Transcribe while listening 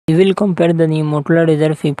We will compare the new Motorola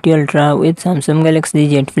Razr 50 Ultra with Samsung Galaxy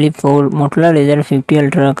Z Flip 4. Motorola Razr 50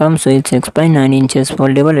 Ultra comes with 6.9 inches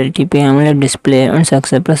foldable LTP AMOLED display and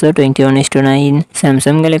success ratio 21:9.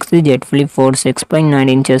 Samsung Galaxy Z Flip 4 6.9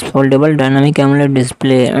 inches foldable dynamic AMOLED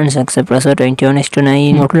display and success ratio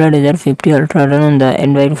 21:9. Motorola Razr 50 Ultra run on the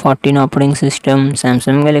Android 14 operating system.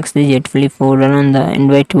 Samsung Galaxy Z Flip 4 run on the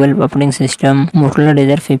Android 12 operating system. Motorola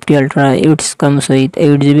Razr 50 Ultra it comes with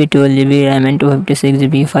 8GB 12GB RAM and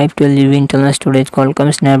 256GB 512GB internal storage. Qualcomm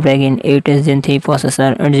Snapdragon 8 Gen 3 processor,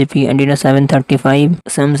 8GB Adreno 735.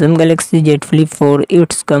 Samsung Galaxy Z Flip 4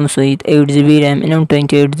 it comes with 8GB RAM and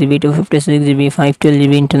 28GB 256GB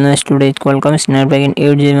 512GB internal storage. Qualcomm Snapdragon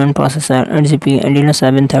 8 Gen 1 processor, 8GB Adreno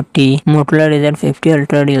 730. Motorola Razr 50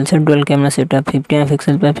 Ultra real set dual camera setup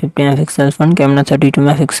 50MP by 50MP front camera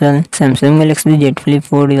 32MP. Samsung Galaxy Z Flip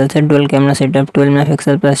 4 real set dual camera setup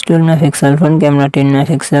 12MP plus 12MP front camera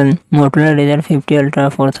 10MP. Motorola Razr 50 Ultra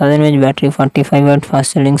 4000mAh battery 45W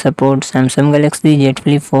fast charging support. Samsung Galaxy Z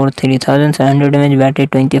Flip 4 3700mAh battery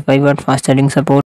 25W fast charging support.